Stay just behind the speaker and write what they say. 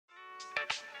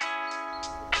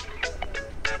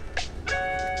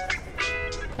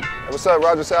What's up,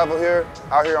 Rodger Saffold here,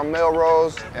 out here on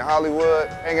Melrose in Hollywood,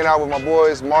 hanging out with my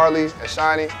boys Marley and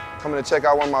Shiny, coming to check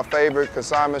out one of my favorite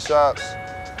consignment shops,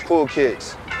 Pool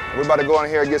Kicks. We're about to go in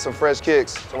here and get some fresh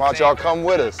kicks, so why don't y'all come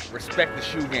with us? Respect the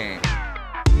shoe game.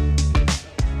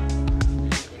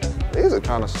 These are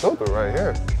kind of stupid right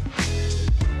here.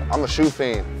 I'm a shoe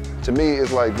fiend. To me,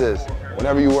 it's like this.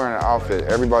 Whenever you wear an outfit,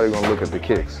 everybody's gonna look at the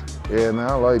kicks. Yeah, man,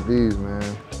 I like these,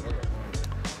 man.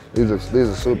 These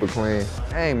are super clean.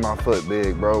 Ain't my foot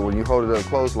big, bro. When you hold it up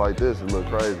close like this, it look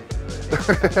crazy.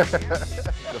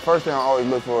 The first thing I always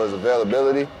look for is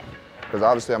availability, because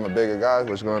obviously I'm a bigger guy,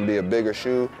 which is gonna be a bigger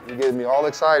shoe. You're getting me all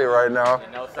excited right now.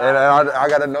 And I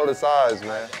gotta know the size,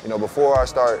 man. You know, before I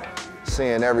start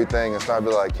seeing everything and start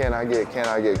be like, can I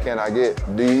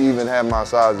get? Do you even have my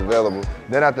size available?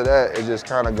 Then after that, it just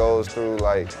kind of goes through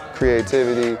like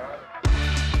creativity.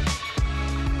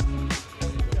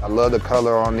 I love the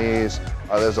color on these.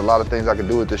 There's a lot of things I can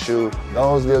do with the shoe.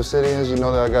 Those the Obsidians, you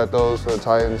know that I got those for the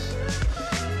Titans.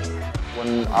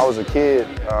 When I was a kid,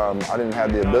 I didn't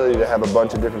have the ability to have a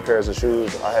bunch of different pairs of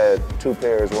shoes. I had 2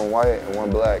 pairs, one white and one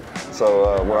black.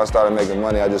 So when I started making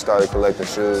money, I just started collecting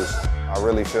shoes. I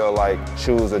really feel like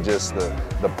shoes are just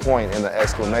the point and the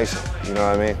exclamation, you know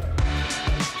what I mean?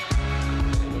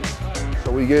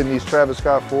 So we getting these Travis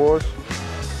Scott 4s.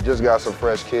 Just got some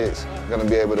fresh kicks. Gonna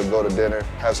be able to go to dinner,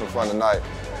 have some fun tonight.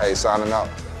 Hey, signing out.